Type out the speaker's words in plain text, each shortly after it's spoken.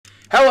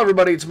Hello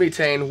everybody, it's me,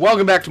 Tain.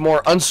 Welcome back to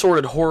more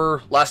Unsorted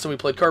Horror. Last time we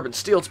played Carbon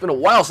Steel. It's been a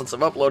while since I've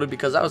uploaded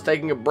because I was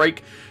taking a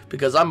break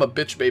because I'm a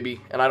bitch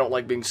baby and I don't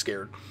like being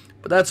scared.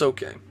 But that's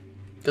okay,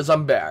 because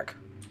I'm back.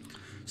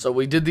 So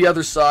we did the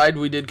other side,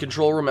 we did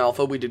Control Room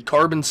Alpha, we did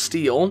Carbon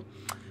Steel,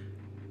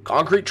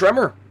 Concrete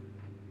Tremor.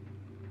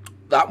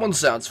 That one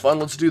sounds fun,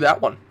 let's do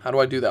that one. How do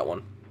I do that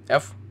one?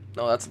 F?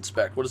 No, that's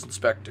Inspect. What does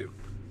Inspect do?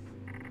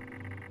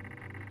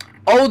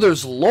 Oh,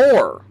 there's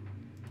lore!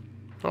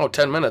 Oh,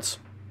 10 minutes.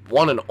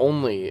 One and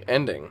only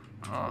ending.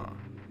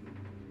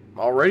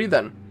 Alrighty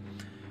then.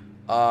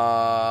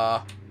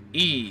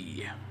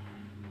 E.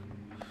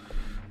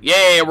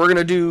 Yeah, we're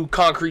gonna do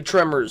Concrete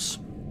Tremors.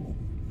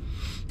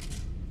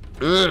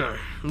 This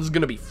is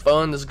gonna be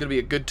fun. This is gonna be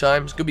a good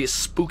time. It's gonna be a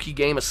spooky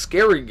game, a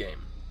scary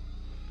game.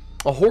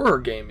 A horror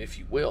game, if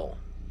you will.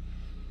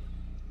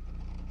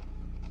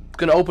 It's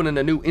gonna open in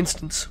a new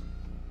instance.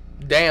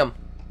 Damn.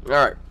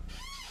 Alright.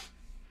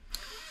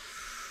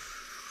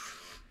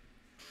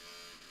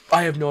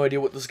 I have no idea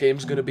what this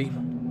game's gonna be.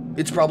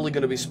 It's probably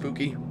gonna be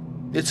spooky.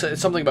 It's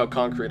something about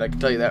concrete, I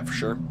can tell you that for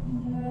sure.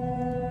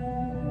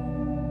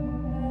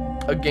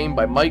 A game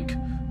by Mike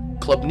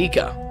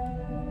Klubnika.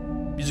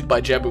 Music by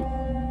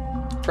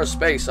Jabu. Press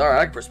space. Alright,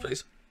 I can press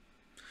space.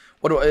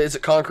 Is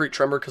it Concrete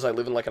Tremor because I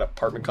live in like an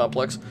apartment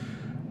complex?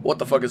 What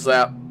the fuck is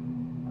that?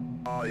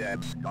 I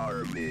am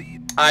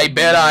starving. I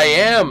bet I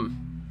am.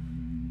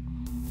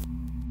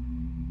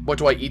 What,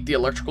 do I eat the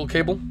electrical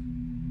cable?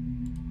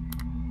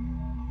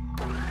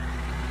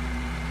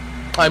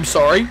 I'm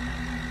sorry.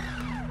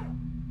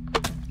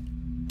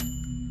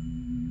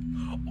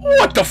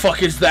 What the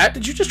fuck is that?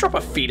 Did you just drop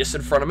a fetus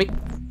in front of me?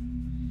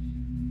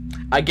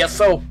 I guess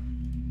so.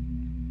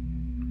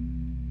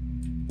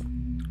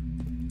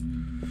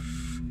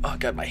 Oh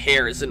god, my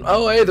hair is in.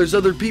 Oh hey, there's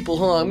other people,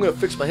 huh? I'm gonna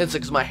fix my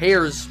headset because my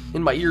hair is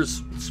in my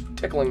ears. It's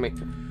tickling me.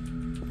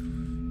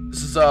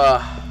 This is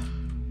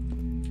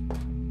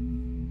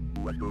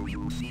What do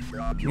you see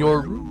from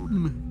your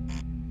room.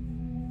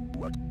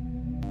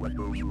 What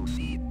do you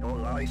see?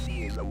 All I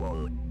see is a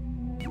wall.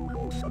 You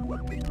know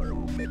someone made a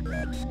room in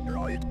rats,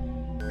 right?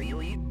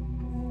 Really?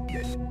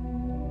 Yes. I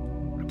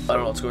don't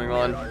know what's going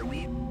on. Where are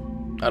we?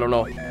 I don't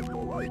know. I have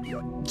no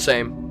idea.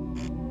 Same.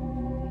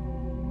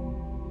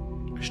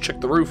 Just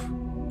check the roof.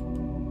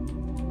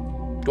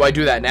 Do I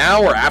do that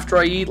now or after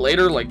I eat?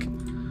 Later? Like, do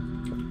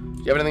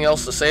you have anything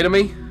else to say to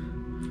me?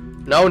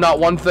 No, not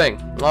one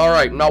thing.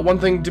 Alright, not one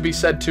thing to be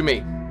said to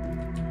me.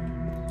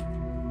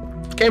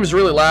 This game is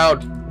really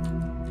loud.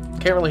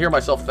 Can't really hear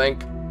myself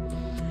think.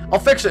 I'll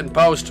fix it in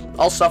post.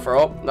 I'll suffer.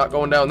 Oh, not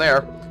going down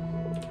there.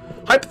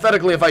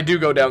 Hypothetically, if I do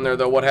go down there,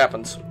 though, what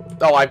happens?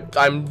 Oh,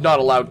 I'm not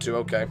allowed to.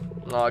 Okay.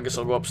 Well, I guess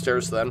I'll go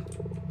upstairs then.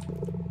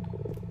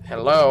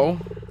 Hello?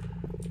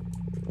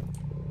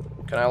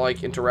 Can I,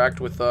 like, interact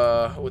with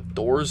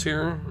doors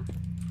here?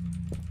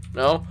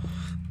 No?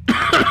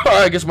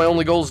 I guess my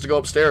only goal is to go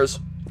upstairs.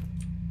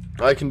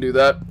 I can do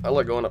that. I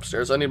like going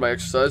upstairs. I need my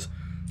exercise.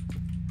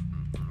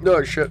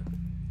 Oh, shit.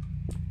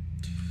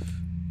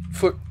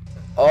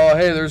 Oh,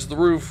 hey, there's the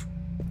roof.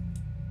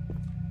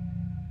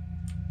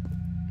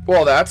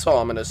 Well, that's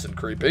ominous and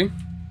creepy.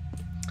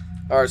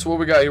 Alright, so what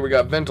we got here? We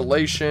got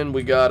ventilation.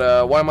 We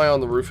got, why am I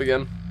on the roof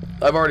again?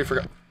 I've already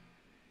forgot.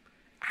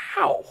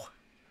 Ow.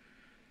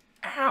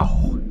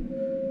 Ow.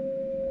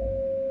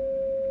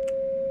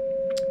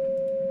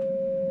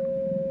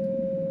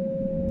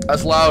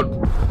 That's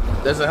loud.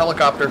 There's a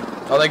helicopter.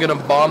 Are they gonna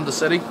bomb the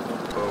city?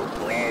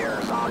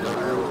 Players on the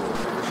roof.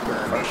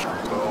 Skirmish,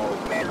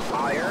 open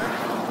fire.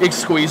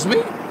 Excuse me?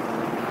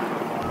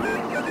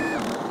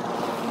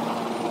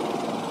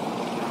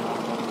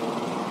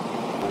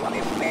 What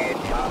if they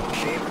jump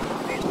ship?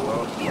 It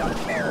won't be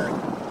unfair.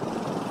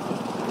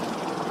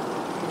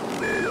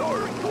 They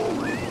are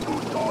going to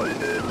die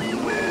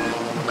everywhere.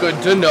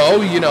 Good to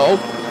know, you know.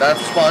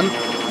 That's fun.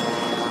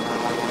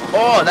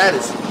 Oh, that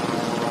is...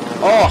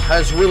 Oh,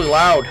 that's really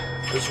loud.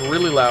 It's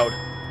really loud.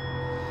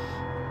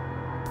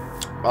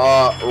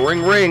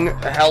 Ring ring.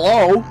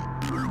 Hello?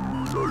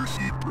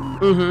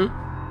 Mm-hmm.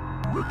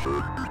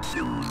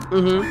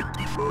 Mm-hmm.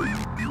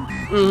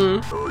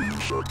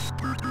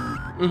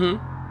 Mm-hmm.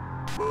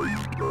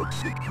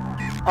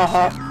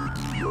 Uh-huh.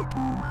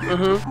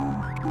 Mm-hmm.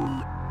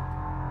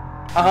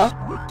 Uh-huh.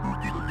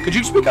 Could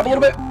you speak up a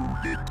little bit?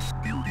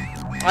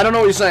 I don't know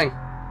what you're saying.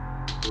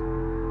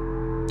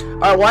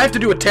 Alright, well I have to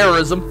do with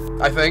terrorism,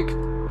 I think.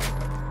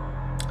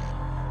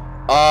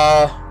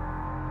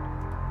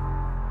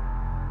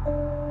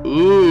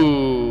 Ooh.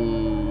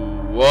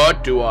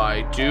 What do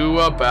I do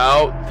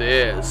about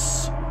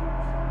this?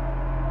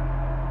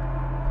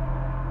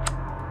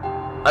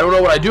 I don't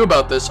know what I do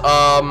about this.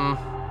 One.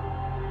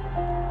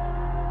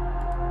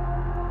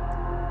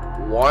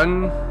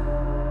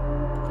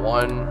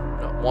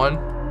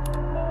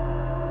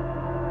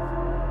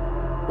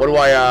 What do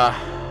I,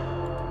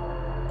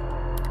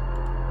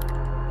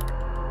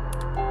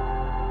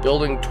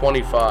 Building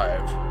 25.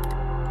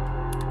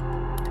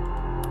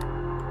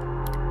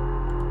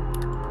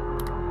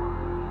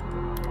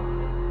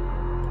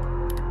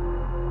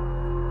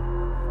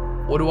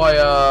 What do I,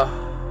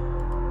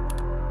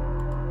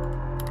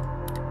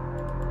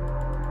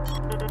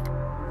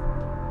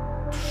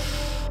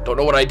 Don't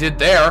know what I did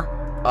there.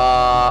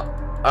 I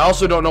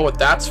also don't know what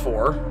that's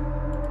for.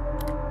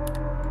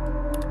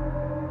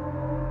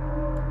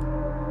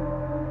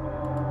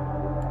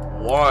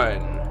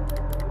 One.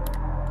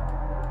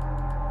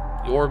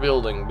 Your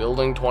building.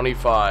 Building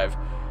 25.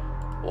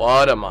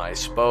 What am I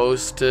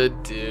supposed to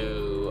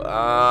do?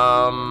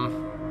 I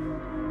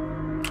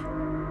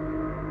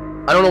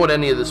don't know what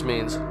any of this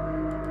means.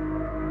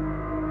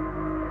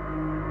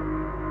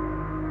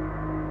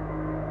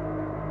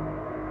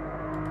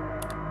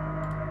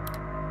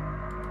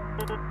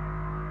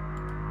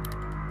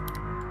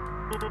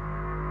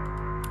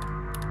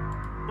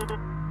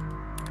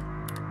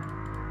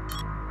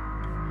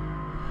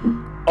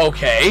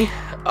 Okay.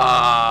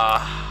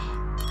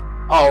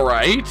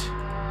 Alright.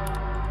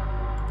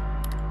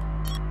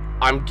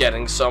 I'm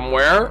getting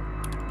somewhere.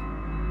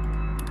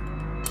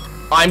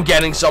 I'm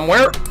getting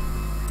somewhere.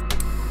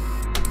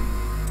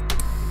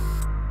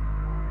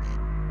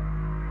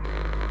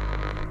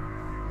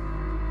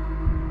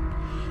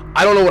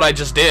 I don't know what I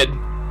just did.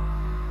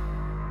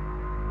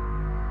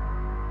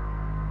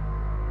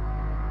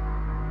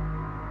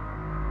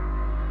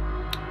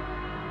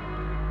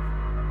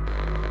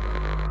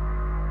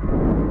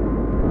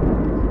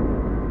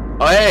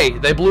 Oh, hey,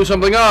 they blew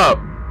something up.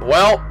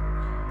 Well,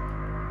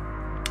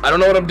 I don't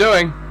know what I'm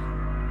doing.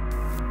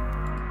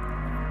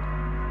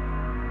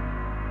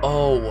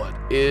 Oh, what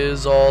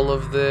is all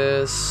of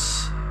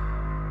this?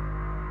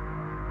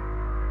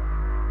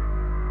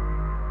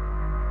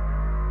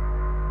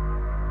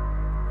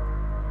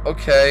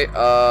 Okay,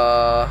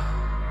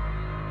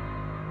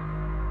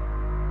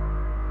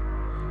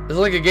 is it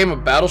like a game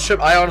of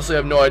Battleship? I honestly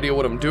have no idea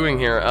what I'm doing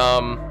here.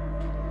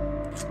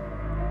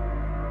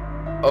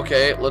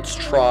 Okay, let's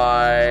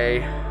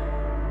try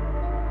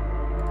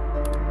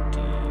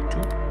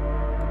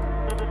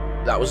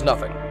D2. That was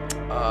nothing.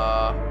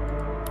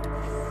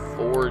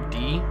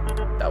 4D.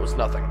 That was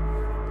nothing.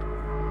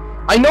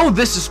 I know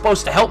this is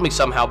supposed to help me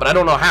somehow, but I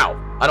don't know how.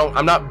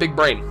 I'm not big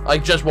brain. I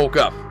just woke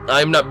up.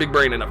 I'm not big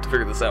brain enough to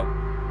figure this out.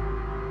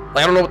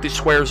 Like, I don't know what these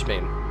squares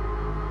mean.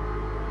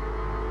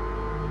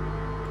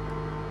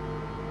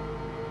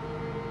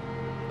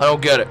 I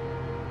don't get it.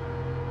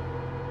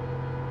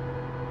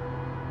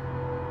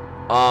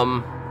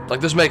 Like,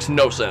 this makes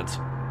no sense.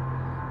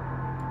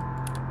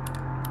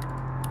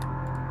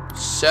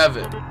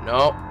 7.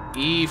 No.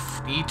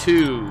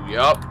 E2.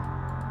 Yup.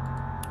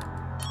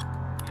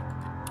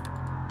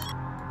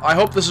 I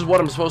hope this is what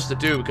I'm supposed to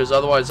do, because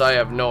otherwise I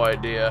have no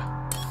idea.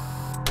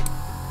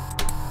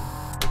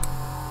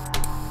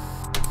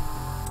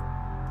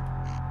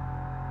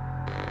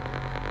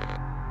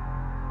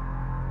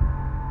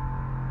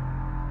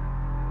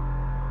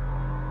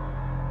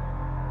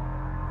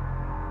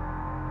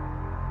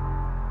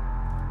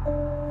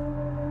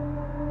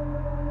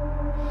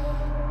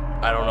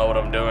 I don't know what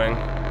I'm doing.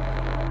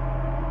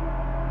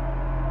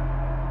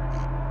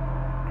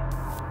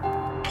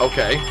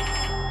 Okay.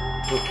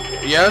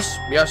 Yes,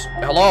 yes.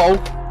 Hello?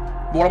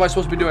 What am I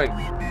supposed to be doing?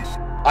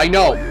 I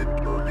know.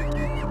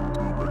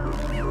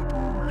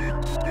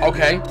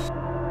 Okay.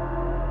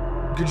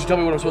 Could you tell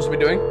me what I'm supposed to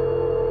be doing?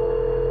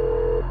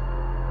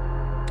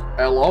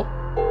 Hello?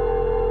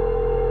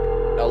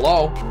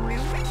 Hello?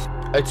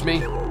 It's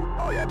me.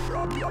 I am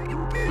from the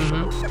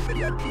occupational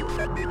safety and health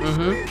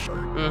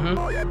administration.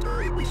 I am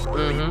terribly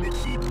sorry. It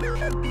seems there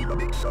has been a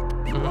mix-up.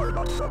 You are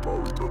not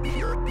supposed to be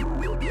here. You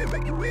will be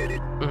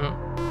evacuated. Oh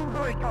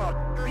my God,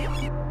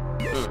 really?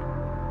 Yes.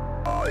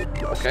 I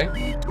just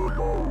need to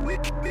know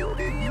which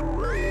building you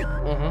were in.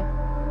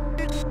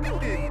 It's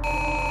building.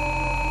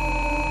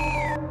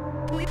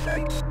 Please,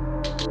 thanks.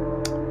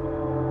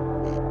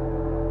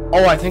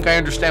 Oh, I think I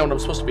understand what I'm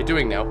supposed to be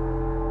doing now.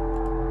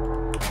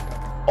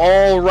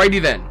 Alrighty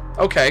then.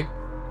 Okay.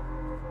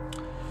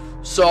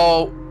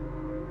 So,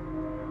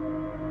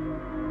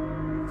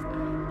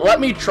 let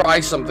me try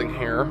something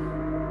here.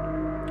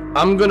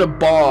 I'm gonna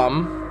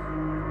bomb.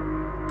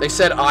 They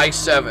said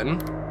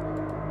I-7.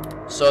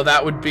 So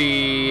that would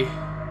be...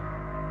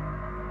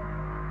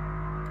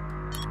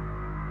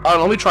 Oh,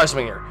 let me try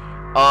something here.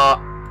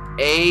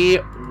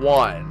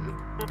 A1.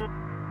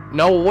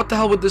 No, what the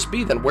hell would this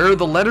be then? Where are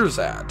the letters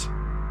at?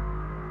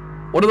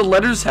 What do the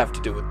letters have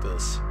to do with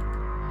this?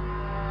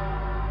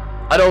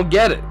 I don't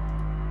get it.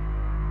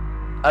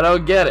 I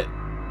don't get it.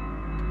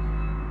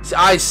 See,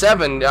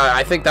 I-7,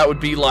 I think that would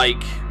be,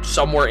 like,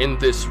 somewhere in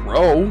this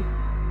row.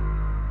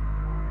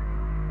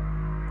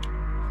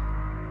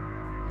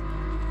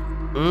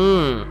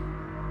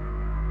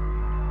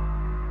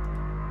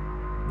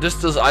 This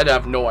does... I'd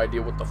have no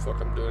idea what the fuck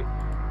I'm doing.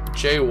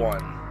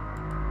 J1.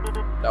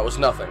 That was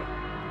nothing.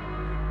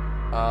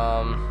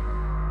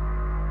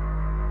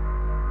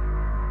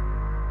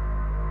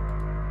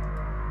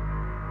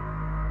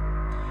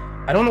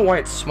 I don't know why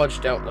it's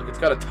smudged out. Like, it's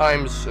got a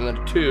times and then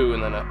a 2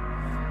 and then a...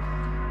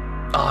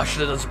 Oh, I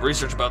should have done some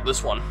research about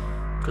this one.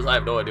 Because I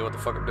have no idea what the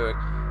fuck I'm doing.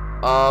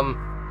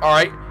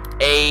 Alright.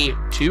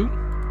 A2.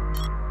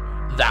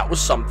 That was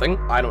something.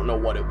 I don't know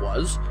what it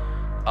was.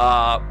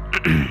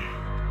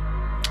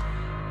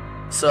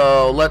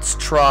 So, let's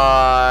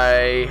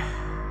try...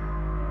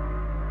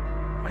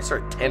 I saw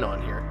 10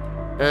 on here.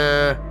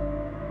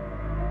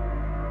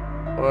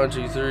 1,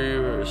 2, 3,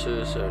 4,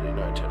 6, 7, 8,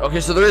 9, 10. Okay,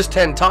 so there is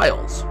 10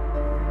 tiles.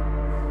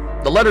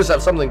 The letters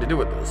have something to do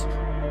with this.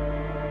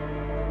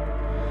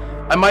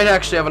 I might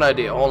actually have an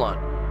idea. Hold on.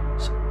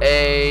 So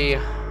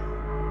A10.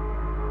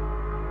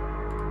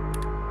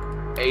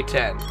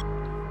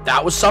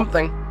 That was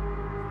something.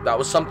 That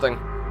was something.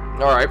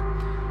 Alright.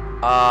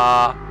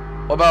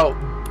 What about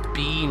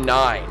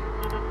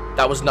B9?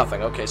 That was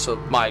nothing. Okay, so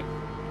my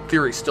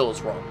theory still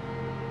is wrong.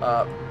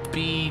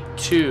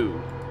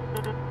 B2.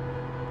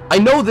 I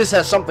know this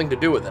has something to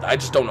do with it. I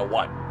just don't know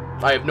what.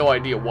 I have no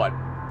idea what.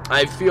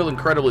 I feel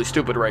incredibly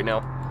stupid right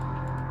now.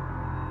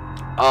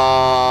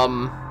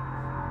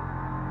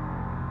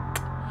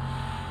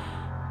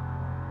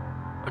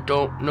 I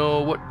don't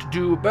know what to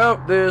do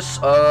about this.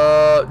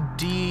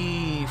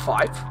 D5.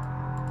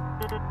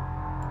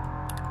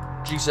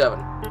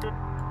 G7.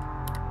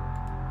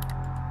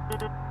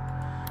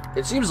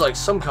 It seems like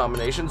some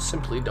combinations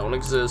simply don't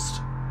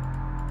exist.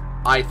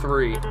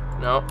 I3.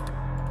 No.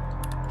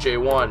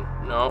 J1.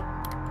 No.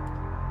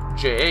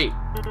 J8.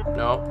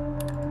 No.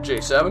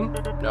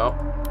 J7. No.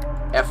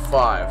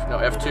 F5. No.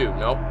 F2.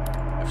 No.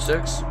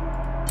 F6.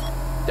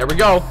 There we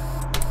go.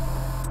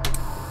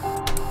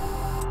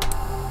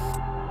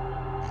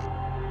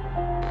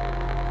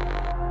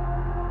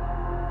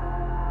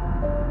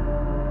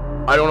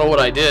 I don't know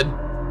what I did.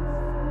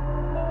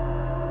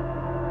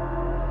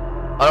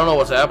 I don't know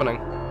what's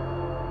happening.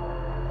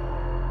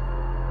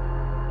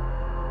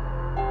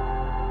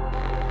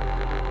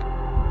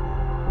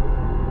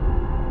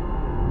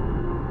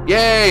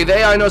 Yay! The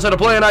AI knows how to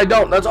play and I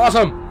don't. That's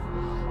awesome!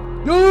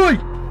 Yay!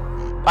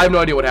 I have no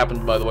idea what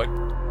happened, by the way.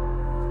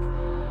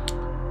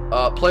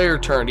 Player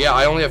turn. Yeah,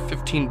 I only have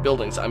 15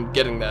 buildings. I'm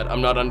getting that.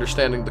 I'm not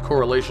understanding the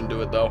correlation to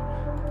it, though.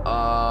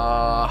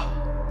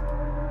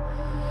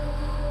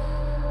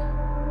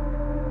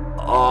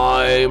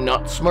 I'm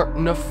not smart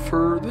enough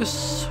for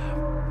this.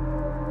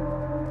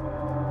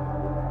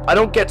 I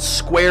don't get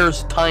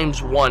squares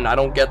times 1. I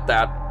don't get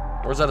that.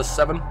 Or is that a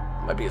 7?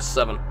 Might be a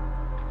 7.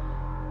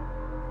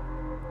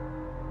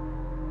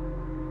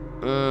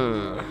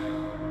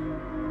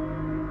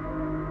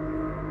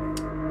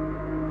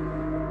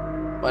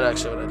 Might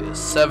actually have an idea.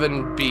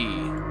 7B.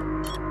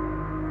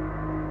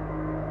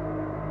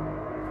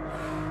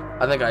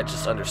 I think I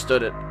just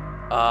understood it.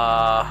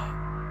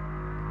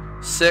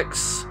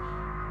 6.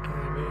 A,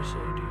 B, C,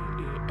 D,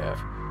 E,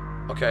 F.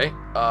 Okay.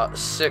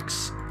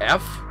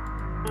 6F.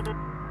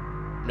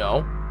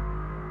 No.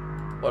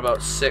 What about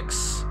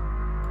 6E?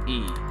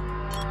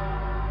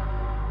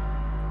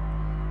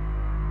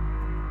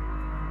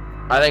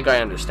 I think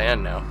I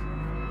understand now.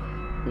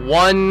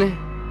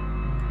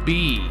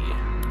 1B.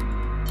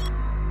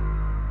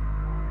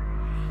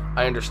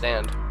 I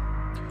understand.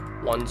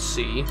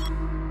 1C.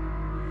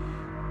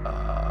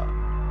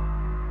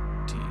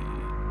 D, E,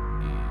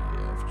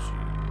 F, G,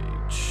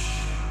 H.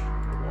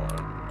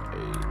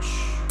 1H.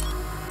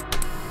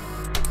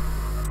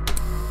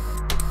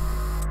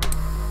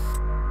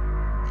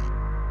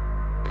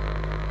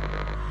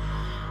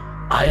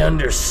 I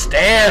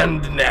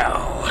understand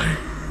now.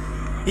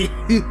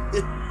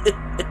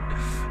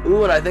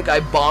 Ooh, and I think I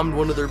bombed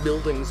one of their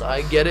buildings.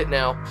 I get it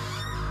now.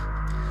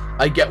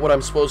 I get what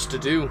I'm supposed to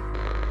do.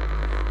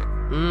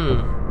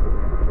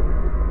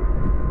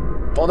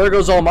 Well, there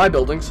goes all my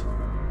buildings.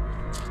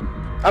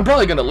 I'm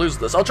probably gonna lose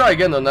this. I'll try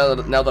again though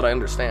now that I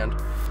understand.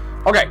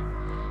 Okay,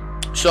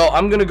 so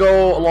I'm gonna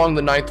go along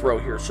the 9th row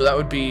here. So that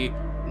would be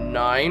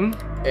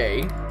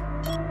 9A.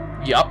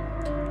 Yup.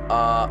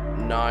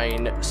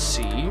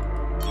 9C.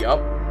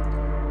 Yup.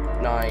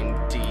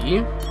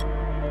 9D.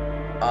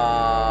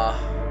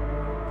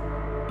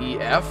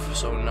 EF.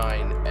 So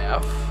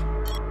 9F.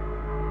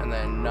 And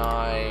then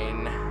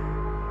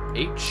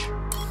 9H.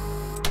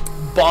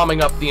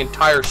 Bombing up the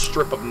entire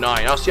strip of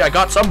 9. Oh, see, I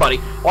got somebody.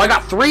 Oh, I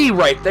got 3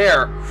 right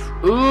there.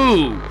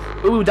 Ooh.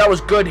 Ooh, that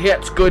was good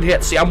hits. Good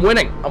hits. See, I'm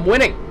winning. I'm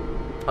winning.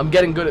 I'm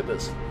getting good at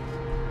this.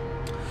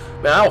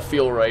 Man, I don't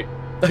feel right.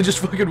 I just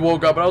fucking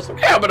woke up and I was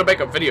like, yeah, I'm gonna make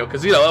a video.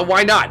 Because, you know,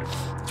 why not?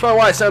 That's probably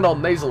why I sound all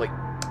nasally.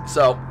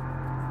 So,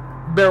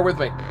 bear with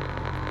me.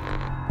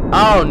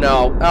 Oh,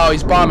 no. Oh,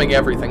 he's bombing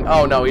everything.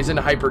 Oh, no. He's in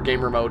hyper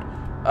gamer mode.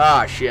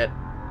 Ah, shit.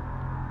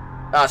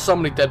 Ah, so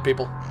many dead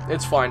people.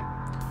 It's fine.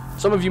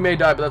 Some of you may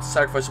die, but that's a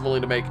sacrifice I'm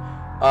willing to make.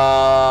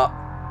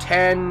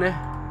 10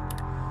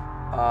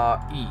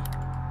 E.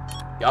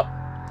 Yup.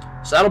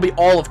 So that'll be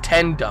all of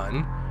 10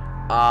 done.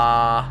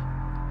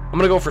 I'm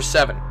gonna go for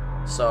 7.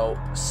 So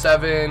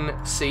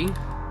 7C.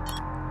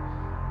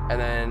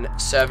 And then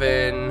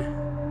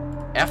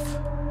 7F.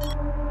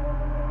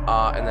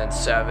 And then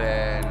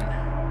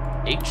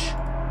 7H.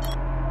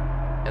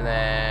 And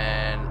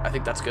then I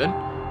think that's good.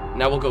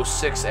 Now we'll go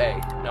 6A.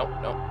 Nope,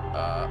 nope.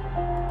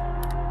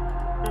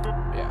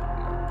 Yeah.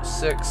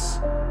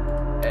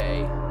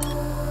 6A.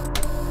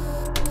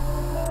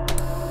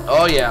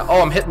 Oh yeah.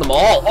 Oh, I'm hitting them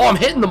all. Oh, I'm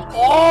hitting them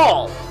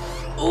all.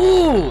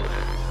 Ooh.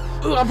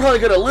 Ooh, I'm probably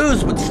gonna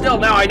lose, but still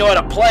now I know how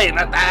to play, and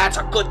that's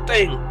a good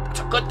thing. That's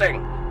a good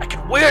thing. I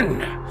can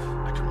win.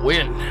 I can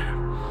win.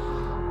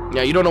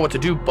 Yeah, you don't know what to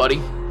do,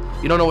 buddy.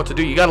 You don't know what to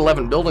do. You got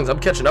 11 buildings. I'm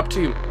catching up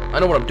to you. I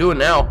know what I'm doing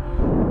now.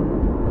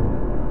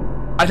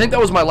 I think that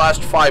was my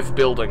last 5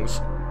 buildings.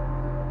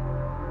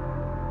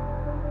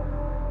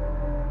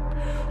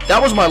 That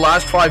was my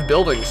last 5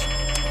 buildings.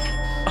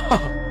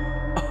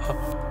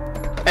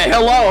 Hey,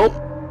 hello.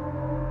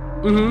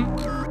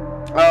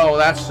 Oh,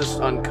 that's just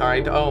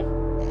unkind. Oh.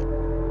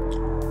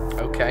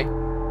 Okay.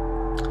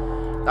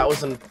 That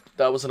was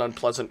an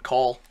unpleasant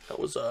call. That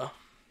was a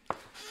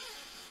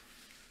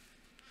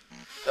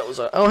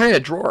oh, hey, a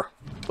drawer.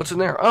 What's in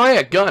there? Oh, hey,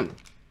 a gun.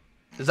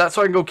 Is that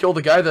so I can go kill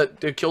the guy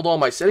that killed all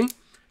my city?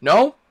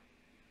 No?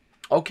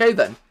 Okay,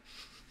 then.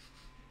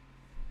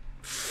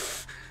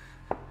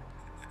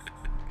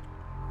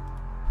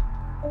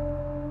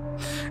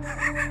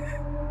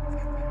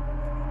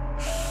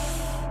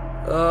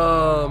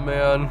 Oh,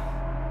 man.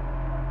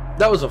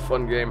 That was a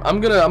fun game. I'm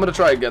gonna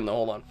try again, though.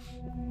 Hold on.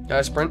 Can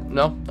I sprint?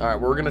 No? Alright,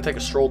 we're gonna take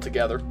a stroll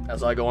together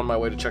as I go on my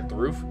way to check the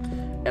roof.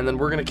 And then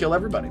we're gonna kill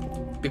everybody.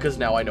 Because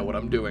now I know what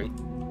I'm doing.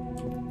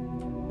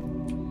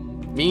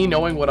 Me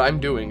knowing what I'm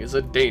doing is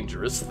a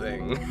dangerous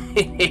thing.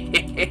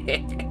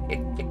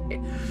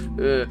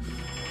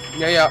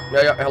 Yeah.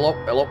 Hello.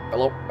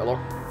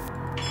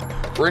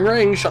 Ring,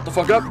 ring. Shut the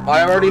fuck up.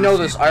 I already know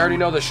this.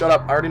 Shut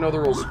up. I already know the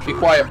rules. Be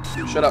quiet.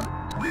 Shut up.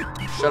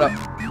 Shut up.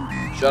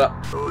 Shut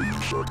up.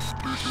 Shut up.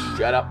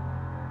 Shut up.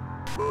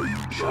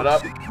 Shut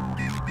up.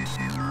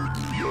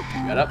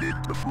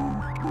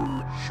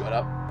 Shut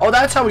up. Oh,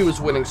 that's how he was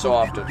winning so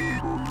often.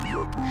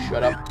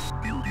 Shut up.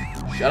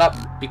 Shut up.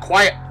 Be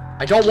quiet.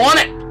 I don't want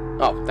it.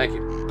 Oh, thank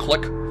you.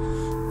 Click.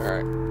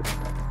 Alright.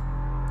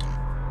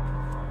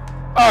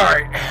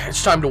 Alright.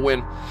 It's time to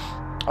win.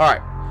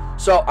 Alright.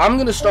 So, I'm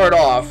going to start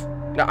off.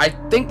 Now, I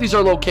think these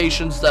are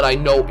locations that I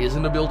know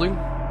isn't a building.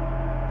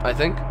 I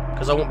think.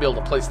 Because I won't be able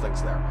to place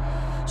things there.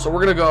 So,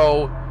 we're going to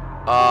go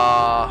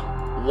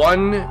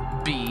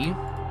 1B.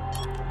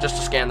 Just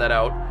to scan that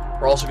out.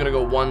 We're also going to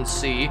go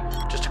 1C.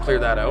 Just to clear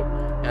that out.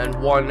 And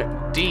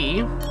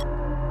 1D.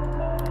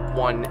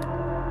 1...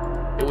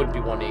 It wouldn't be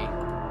 1E.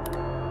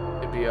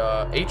 It'd be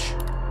H.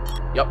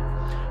 Yep.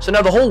 So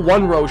now the whole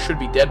 1 row should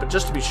be dead, but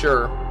just to be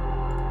sure.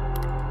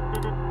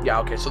 Yeah,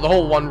 okay, so the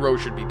whole 1 row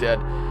should be dead.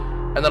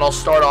 And then I'll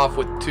start off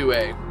with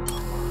 2A.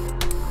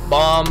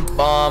 Bomb,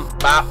 bomb,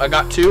 bap. I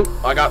got 2.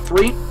 I got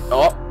 3.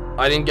 Oh,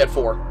 I didn't get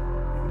 4.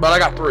 But I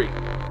got 3.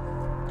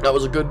 That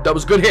was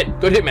good hit.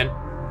 Good hit, man.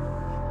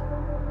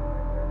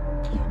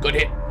 Good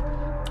hit.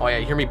 Oh yeah,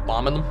 you hear me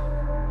bombing them?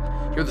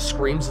 Hear the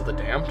screams of the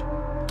damned?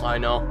 I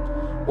know.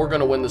 We're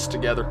gonna win this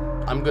together.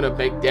 I'm gonna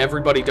make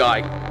everybody die,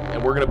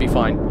 and we're gonna be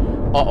fine.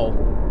 Uh-oh.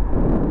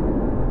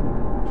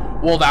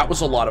 Well, that was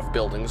a lot of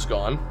buildings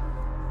gone.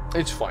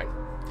 It's fine.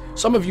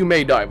 Some of you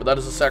may die, but that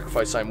is a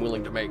sacrifice I'm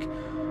willing to make.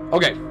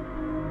 Okay.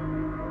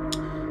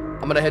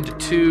 I'm gonna head to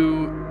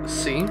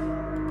 2C.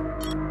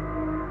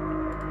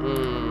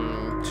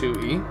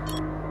 2E.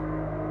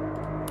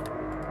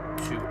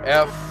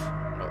 2F.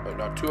 No,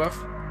 not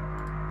 2F.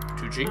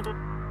 2G.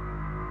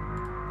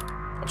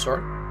 I'm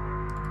sorry.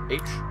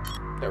 H.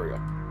 There we go.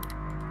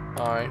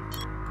 I.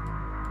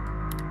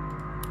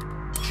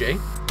 J.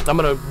 I'm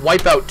gonna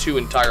wipe out 2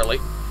 entirely.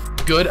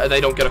 Good, they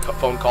don't get a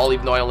phone call,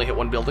 even though I only hit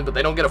 1 building, but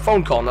they don't get a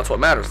phone call, and that's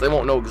what matters. They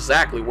won't know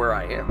exactly where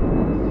I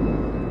am.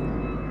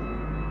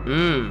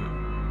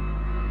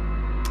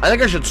 I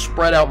think I should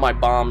spread out my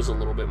bombs a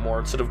little bit more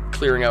instead of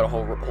clearing out a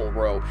whole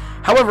row.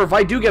 However, if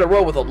I do get a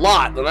row with a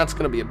lot, then that's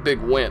gonna be a big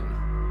win.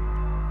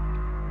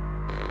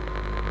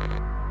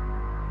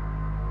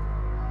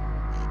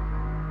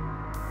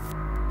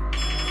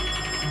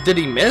 Did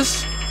he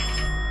miss?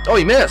 Oh,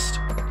 he missed.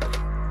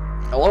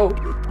 Hello?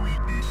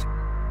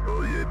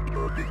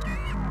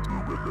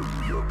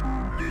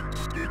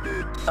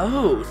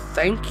 Oh,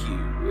 thank you.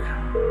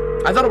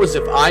 I thought it was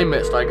if I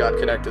missed I got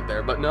connected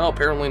there, but no,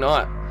 apparently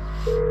not.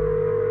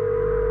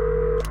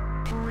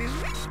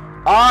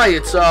 Ah,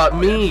 it's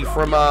me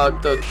from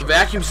the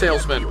vacuum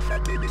salesman.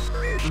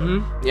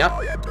 Yeah.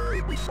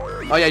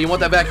 Oh yeah, you want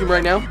that vacuum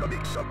right now?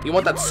 You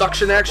want that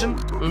suction action?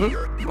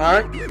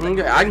 Alright,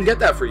 okay, I can get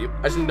that for you.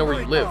 I just need to know where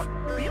you live.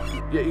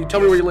 You tell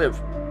me where you live.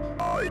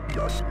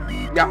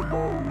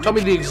 Yeah, tell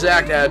me the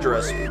exact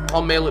address.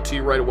 I'll mail it to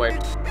you right away.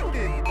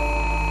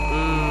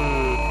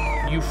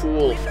 You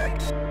fool.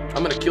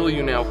 I'm gonna kill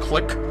you now.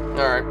 Click.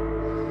 Alright.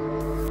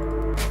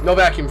 No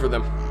vacuum for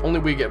them. Only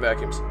we get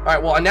vacuums.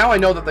 Alright, well, now I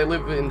know that they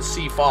live in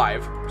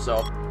C5,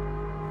 so.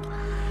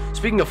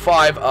 Speaking of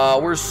 5,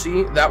 where's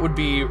C? That would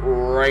be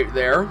right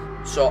there.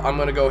 So I'm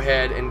gonna go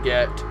ahead and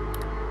get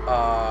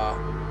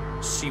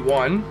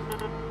C1.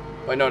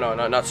 Wait, no,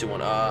 not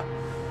C1.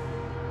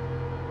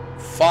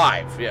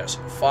 5, yes.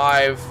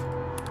 5.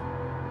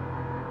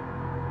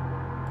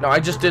 No, I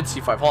just did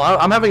C5. Hold on,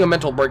 I'm having a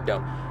mental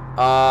breakdown.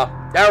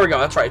 There we go,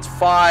 that's right. It's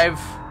 5B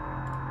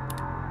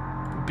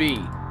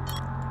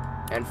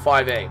and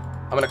 5A.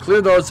 I'm gonna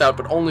clear those out,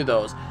 but only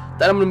those.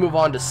 Then I'm gonna move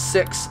on to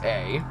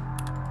 6A.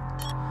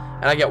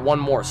 And I get 1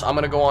 more, so I'm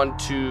gonna go on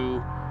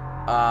to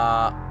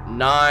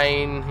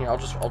 9. Here, I'll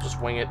just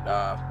wing it.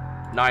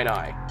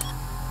 9I.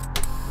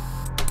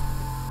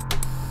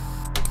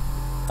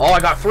 Oh, I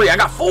got 3. I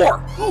got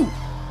 4. Ooh.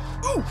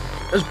 Ooh.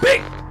 That's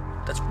big.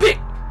 That's big.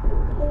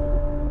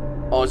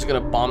 Oh, is he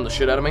going to bomb the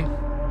shit out of me?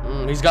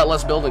 He's got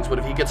less buildings, but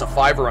if he gets a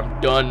 5er, I'm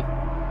done.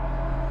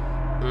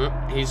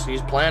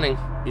 He's planning.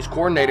 He's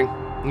coordinating.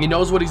 He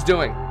knows what he's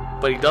doing,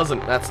 but he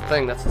doesn't. That's the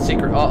thing. That's the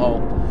secret.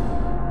 Uh-oh.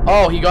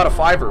 Oh, he got a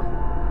 5er.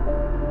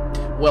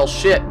 Well,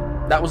 shit.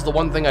 That was the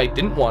one thing I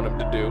didn't want him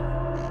to do.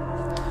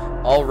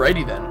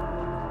 Alrighty, then.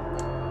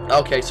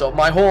 Okay, so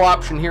my whole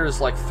option here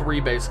is like 3,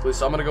 basically.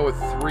 So I'm going to go with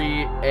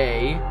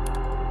 3A,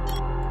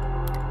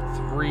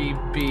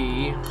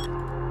 3B,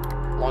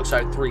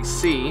 alongside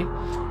 3C.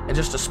 And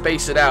just to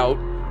space it out,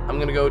 I'm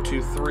going to go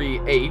to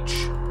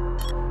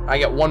 3H. I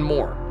get 1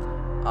 more.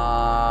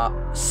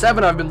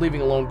 7 I've been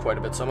leaving alone quite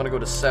a bit, so I'm going to go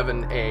to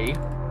 7A.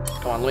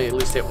 Come on, let me at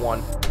least hit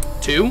 1.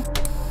 2?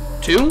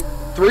 2?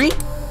 3?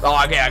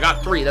 Oh, okay, I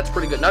got 3. That's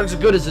pretty good. Not as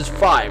good as his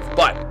 5,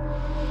 but...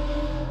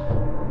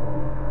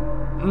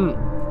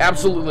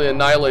 absolutely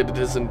annihilated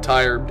his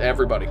entire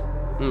everybody.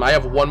 I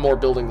have 1 more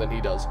building than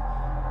he does.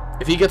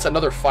 If he gets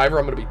another 5er,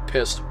 I'm going to be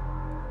pissed.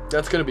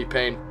 That's going to be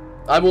pain.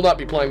 I will not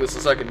be playing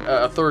this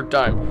a third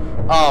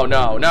time. Oh,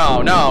 no,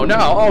 no, no,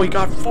 no. Oh, he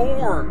got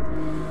 4.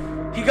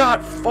 He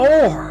got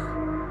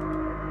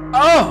 4.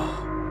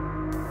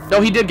 Oh.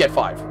 No, he did get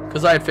 5,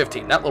 because I had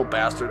 15. That little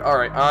bastard. All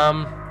right,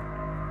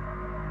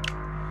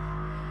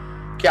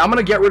 okay, I'm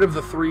going to get rid of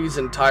the 3s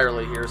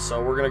entirely here,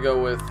 so we're going to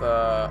go with,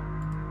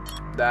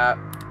 that.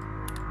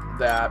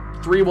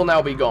 3 will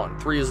now be gone.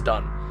 3 is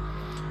done.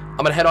 I'm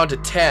going to head on to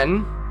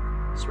 10.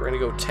 So we're going to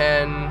go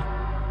 10,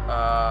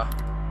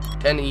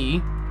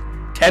 10E.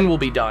 10 will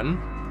be done.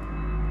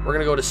 We're going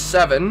to go to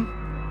 7.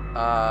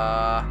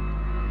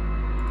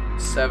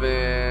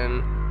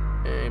 7,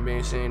 A,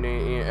 B, C, D,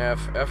 E,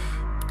 F, F.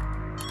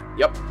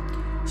 Yep.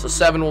 So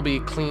 7 will be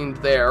cleaned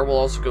there. We'll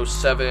also go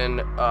 7,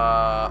 H.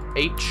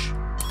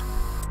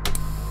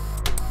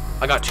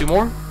 I got 2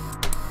 more.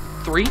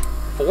 3,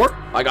 4.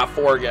 I got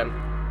 4 again.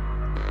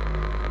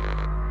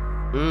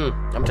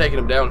 I'm taking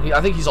him down. I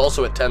think he's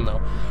also at 10,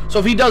 though. So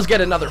if he does get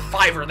another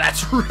 5er,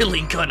 that's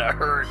really gonna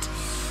hurt.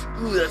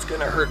 Ooh, that's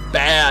gonna hurt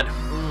bad.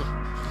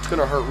 It's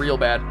gonna hurt real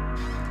bad.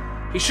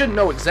 He shouldn't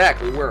know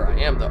exactly where I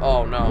am, though.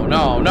 Oh, no,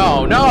 no,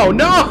 no, no,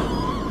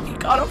 no! He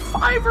got a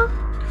 5er!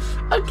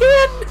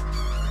 Again!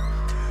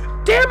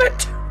 Damn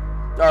it!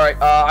 Alright,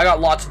 I got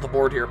lots at the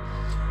board here.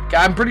 Okay,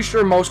 I'm pretty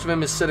sure most of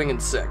him is sitting in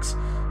 6.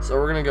 So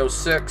we're gonna go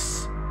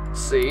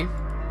 6C,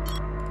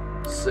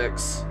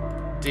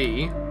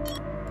 6D,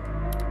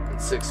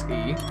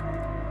 6E.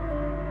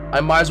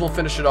 I might as well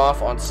finish it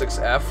off on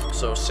 6F,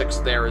 so 6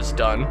 there is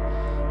done.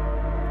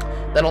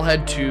 Then I'll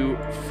head to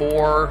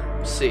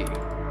 4C.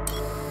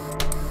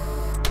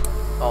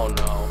 Oh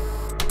no.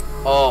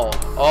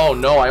 Oh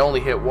no, I only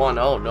hit 1.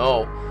 Oh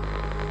no.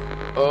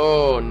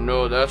 Oh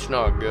no, that's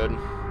not good.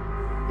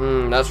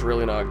 That's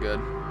really not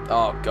good.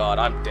 Oh god,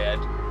 I'm dead.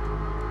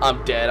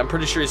 I'm dead. I'm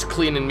pretty sure he's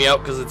cleaning me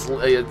out because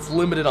it's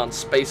limited on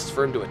spaces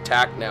for him to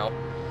attack now.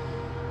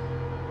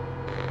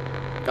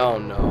 Oh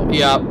no.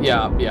 Yeah.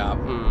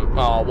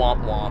 Oh,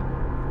 womp womp.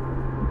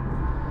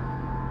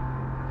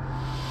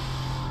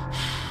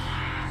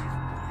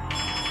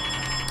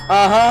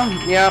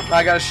 Yeah,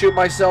 I gotta shoot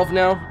myself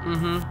now.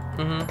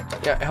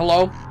 Yeah,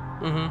 hello?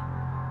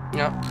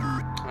 Yeah.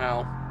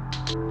 Ow.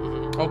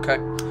 Okay.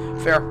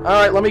 Fair.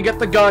 Alright, let me get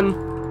the gun.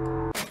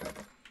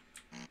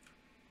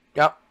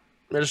 Yeah.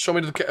 Just show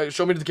me to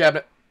the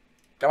cabinet.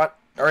 Come on.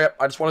 Hurry up.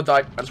 I just want to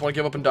die. I just want to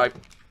give up and die.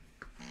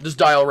 Just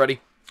die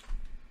already.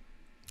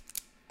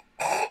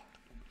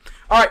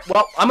 Alright,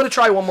 well, I'm going to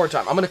try one more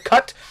time. I'm going to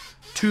cut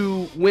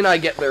to when I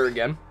get there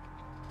again.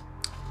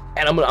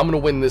 And I'm gonna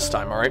win this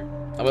time, alright?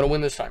 I'm going to win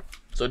this time.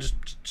 So just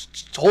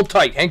hold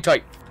tight. Hang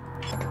tight.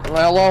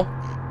 Hello?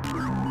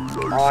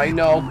 I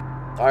know.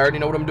 I already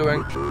know what I'm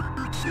doing.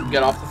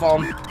 Get off the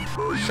phone.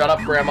 Shut up,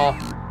 Grandma.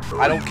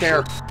 I don't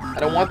care. I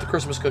don't want the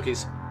Christmas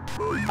cookies.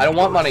 I don't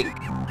want money.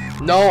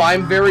 No,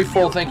 I'm very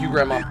full. Thank you,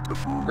 Grandma.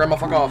 Grandma,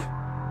 fuck off.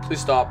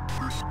 Please stop.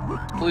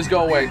 Please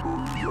go away.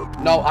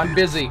 No, I'm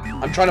busy.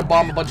 I'm trying to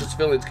bomb a bunch of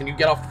civilians. Can you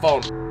get off the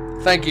phone?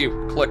 Thank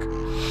you. Click.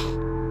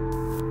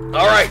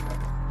 Alright.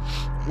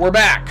 We're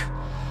back.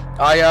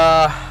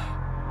 Oh,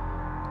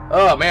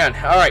 man.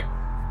 Alright.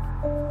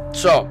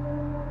 So.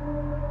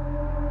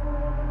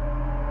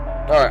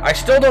 Alright. I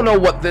still don't know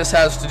what this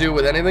has to do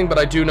with anything, but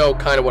I do know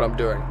kind of what I'm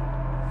doing.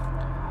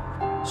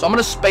 So I'm going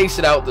to space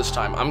it out this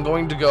time. I'm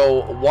going to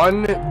go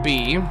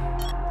 1B,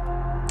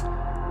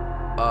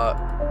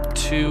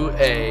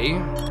 2A,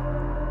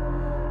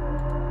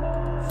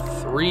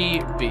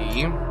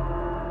 3B,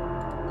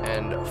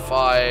 and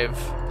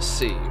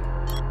 5C.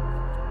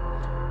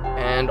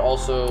 And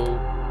also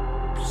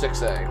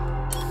 6A.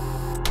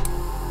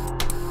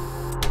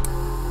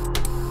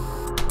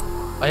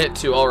 I hit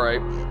 2,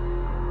 alright.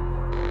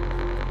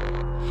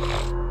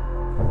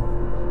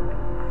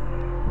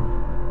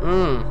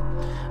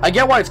 I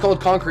get why it's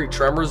called concrete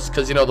tremors,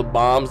 because, you know, the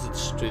bombs,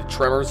 it's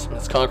tremors,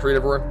 it's concrete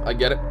everywhere. I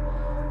get it.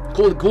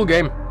 Cool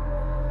game.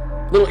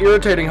 A little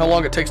irritating how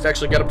long it takes to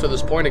actually get up to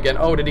this point again.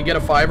 Oh, did he get a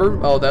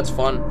 5er? Oh, that's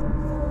fun.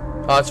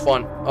 Oh, that's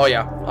fun. Oh,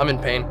 yeah. I'm in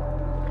pain.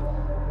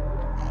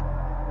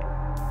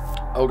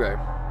 Okay.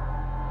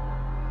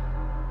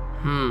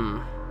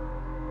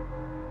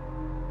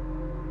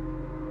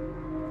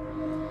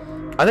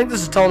 I think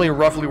this is telling me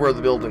roughly where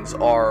the buildings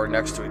are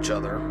next to each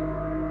other.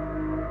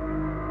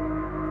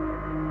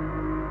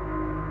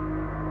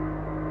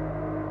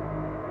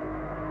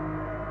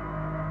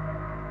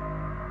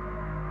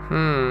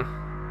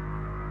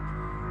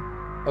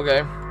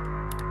 Okay.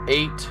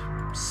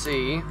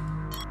 8C,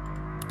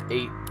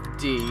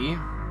 8D,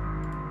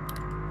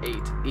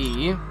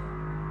 8E,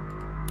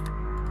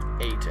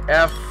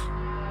 8F,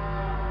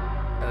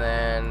 and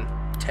then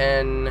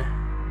 10F.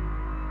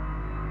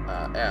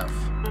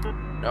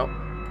 Nope.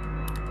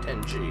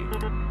 10G.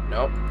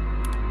 Nope.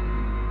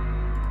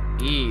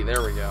 E,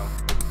 there we go.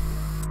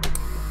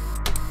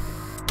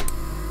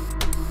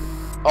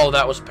 Oh,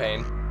 that was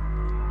pain.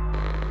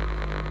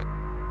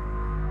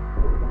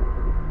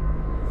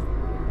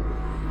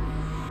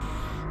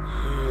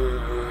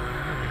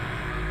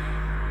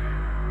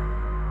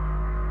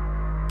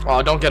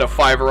 Oh, don't get a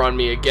 5er on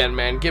me again,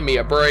 man. Give me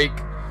a break.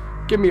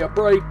 Give me a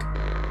break.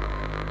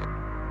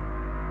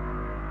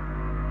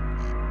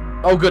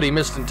 Oh, good, he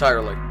missed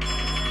entirely.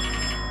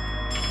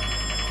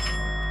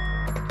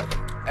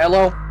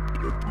 Hello?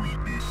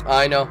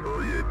 I know.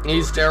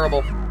 He's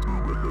terrible.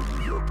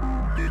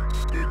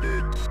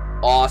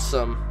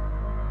 Awesome.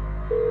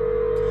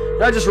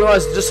 I just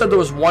realized it just said there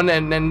was one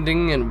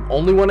ending and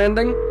only one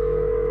ending.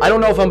 I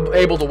don't know if I'm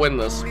able to win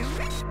this.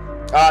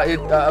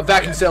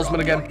 Vacuum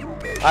salesman again.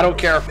 I don't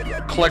care.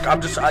 Click. I'm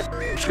just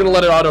gonna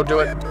let it auto do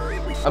it.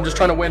 I'm just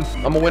trying to win.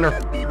 I'm a winner.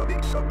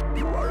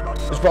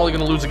 He's probably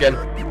gonna lose again.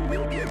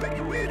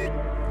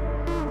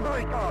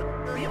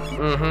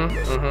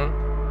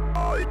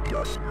 I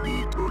just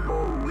need to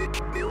know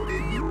which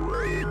building you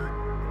were in.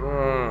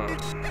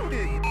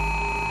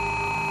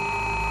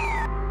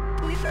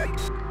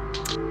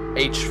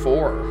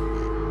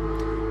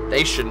 H4.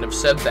 They shouldn't have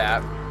said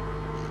that.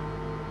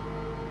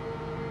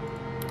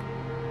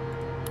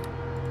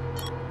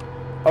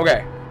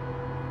 Okay.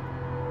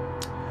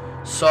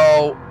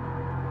 So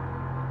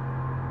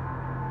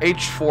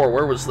H4,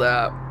 where was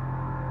that?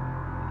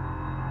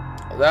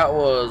 That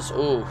was,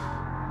 ooh.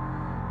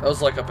 That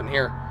was like up in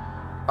here.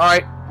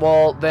 Alright,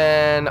 well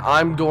then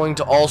I'm going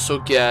to also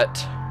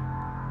get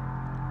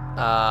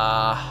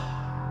I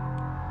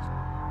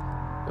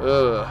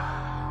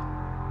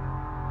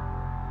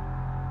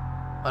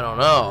don't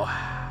know.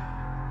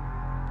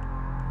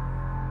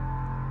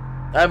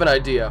 I have an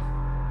idea.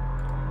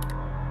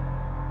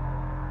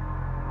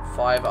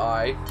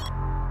 5I,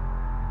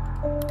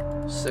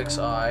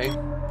 6I,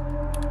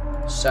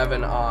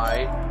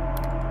 7I,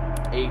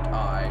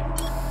 8I.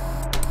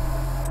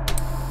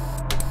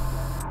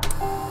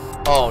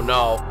 Oh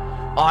no.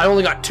 Oh, I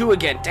only got 2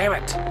 again, damn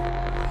it.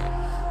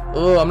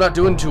 Oh, I'm not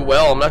doing too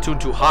well. I'm not doing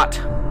too hot.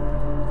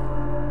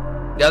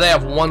 Yeah, they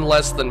have 1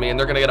 less than me, and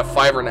they're gonna get a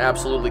 5er and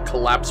absolutely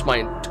collapse my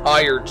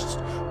entire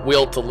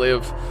will to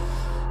live.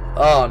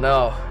 Oh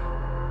no.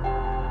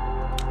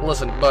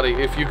 Listen, buddy,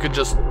 if you could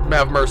just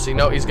have mercy.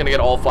 No, he's gonna get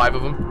all 5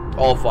 of them.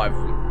 All 5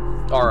 of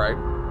them. Alright.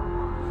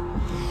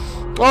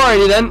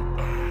 Alrighty then.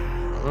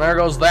 And there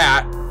goes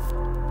that.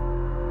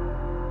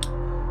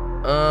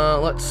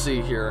 Let's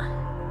see here.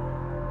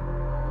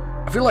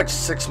 I feel like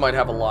 6 might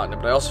have a lot in it,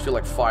 but I also feel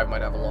like 5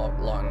 might have a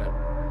lot in it.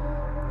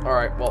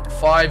 Alright, well,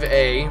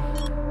 5A,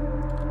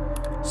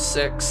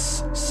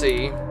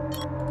 6C,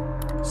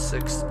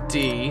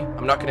 6D.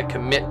 I'm not going to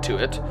commit to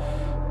it.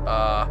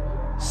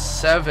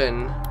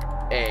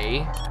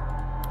 7A,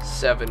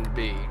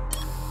 7B.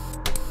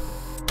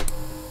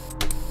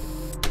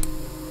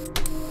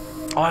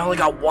 Oh, I only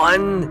got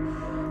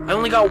 1. I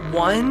only got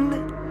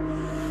 1?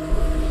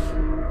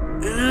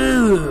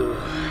 Ew,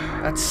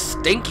 that's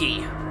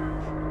stinky.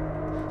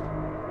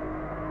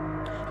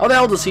 How the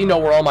hell does he know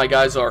where all my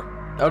guys are?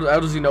 How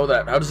does he know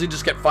that? How does he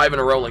just get 5 in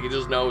a row like he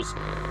just knows?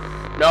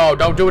 No,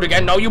 don't do it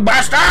again. No, you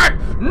bastard!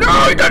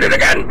 No, he did it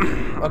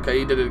again! Okay,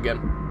 he did it again.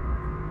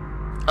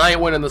 I ain't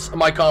winning this.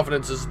 My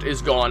confidence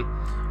is gone.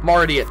 I'm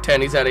already at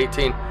 10. He's at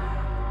 18.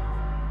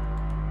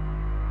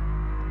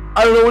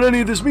 I don't know what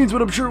any of this means,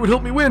 but I'm sure it would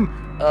help me win.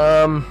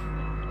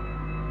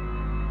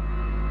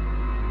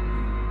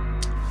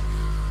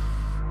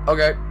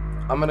 Okay.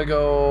 I'm gonna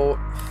go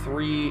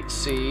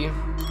 3C.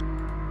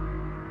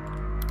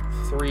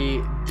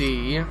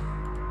 3D,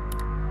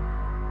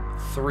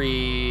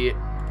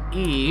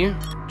 3E,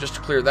 just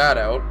to clear that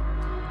out,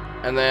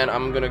 and then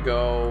I'm gonna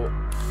go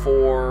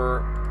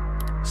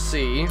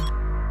 4C,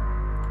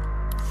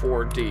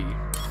 4D.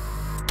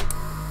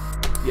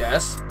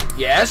 Yes,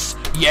 yes,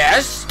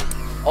 yes!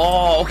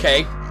 Oh,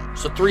 okay,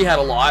 so 3 had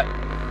a lot.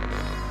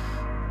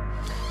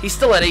 He's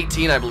still at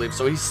 18, I believe,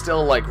 so he's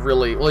still, like,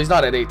 really, well, he's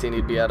not at 18,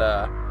 he'd be at,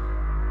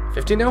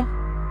 15 now?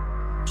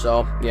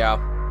 So, yeah.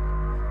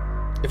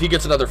 If he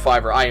gets another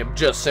 5er, I am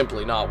just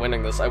simply not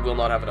winning this. I will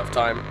not have enough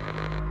time.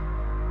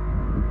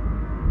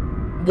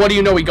 What do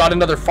you know? He got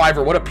another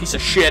 5er. What a piece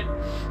of shit.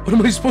 What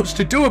am I supposed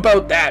to do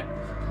about that?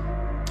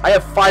 I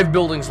have 5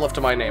 buildings left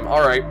to my name.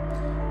 Alright.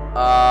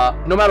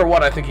 No matter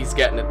what, I think he's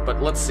getting it.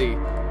 But let's see.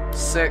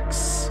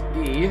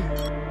 6E.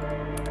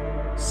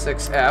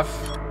 6F.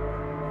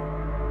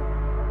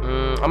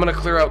 I'm gonna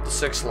clear out the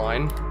 6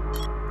 line.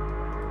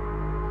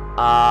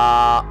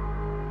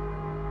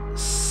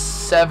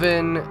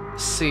 7C.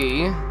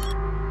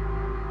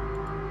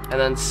 And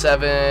then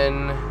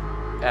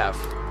 7F.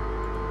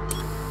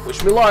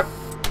 Wish me luck.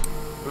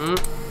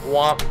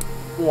 Womp.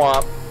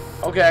 Womp.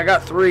 Okay, I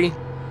got 3.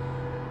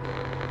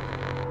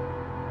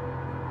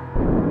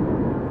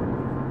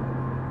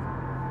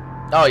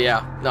 Oh,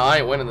 yeah. No, I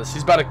ain't winning this.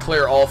 He's about to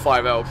clear all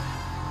 5 out.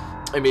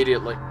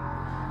 Immediately.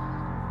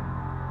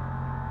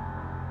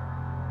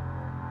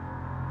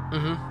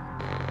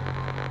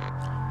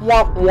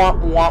 Womp,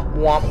 womp, womp,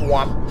 womp,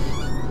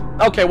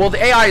 womp. Okay, well,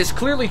 the AI is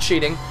clearly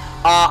cheating.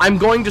 I'm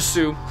going to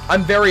sue.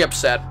 I'm very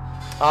upset.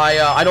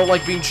 I don't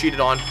like being cheated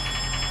on.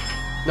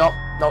 No,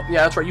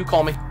 yeah, that's right, you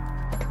call me.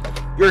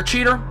 You're a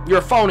cheater, you're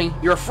a phony,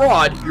 you're a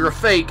fraud, you're a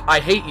fake, I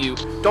hate you.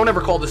 Don't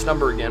ever call this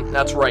number again.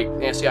 That's right,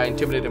 Nancy, I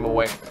intimidated him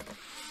away.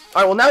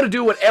 Alright, well, now to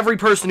do what every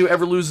person who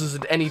ever loses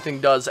at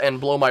anything does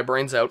and blow my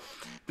brains out,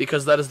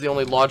 because that is the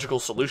only logical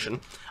solution.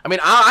 I mean,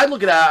 I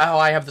look at how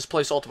I have this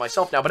place all to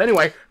myself now, but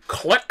anyway,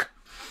 click.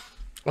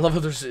 I love how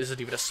there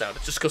isn't even a sound,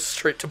 it just goes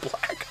straight to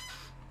black.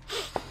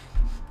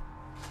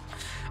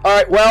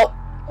 Alright, well,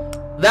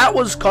 that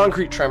was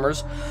Concrete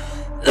Tremors.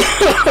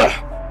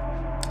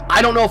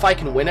 I don't know if I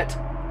can win it.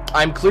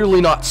 I'm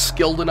clearly not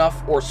skilled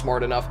enough or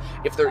smart enough,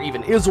 if there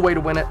even is a way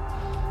to win it.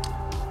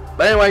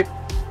 But anyway,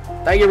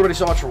 thank you everybody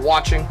so much for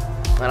watching,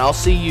 and I'll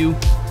see you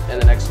in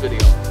the next video.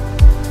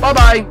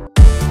 Bye-bye!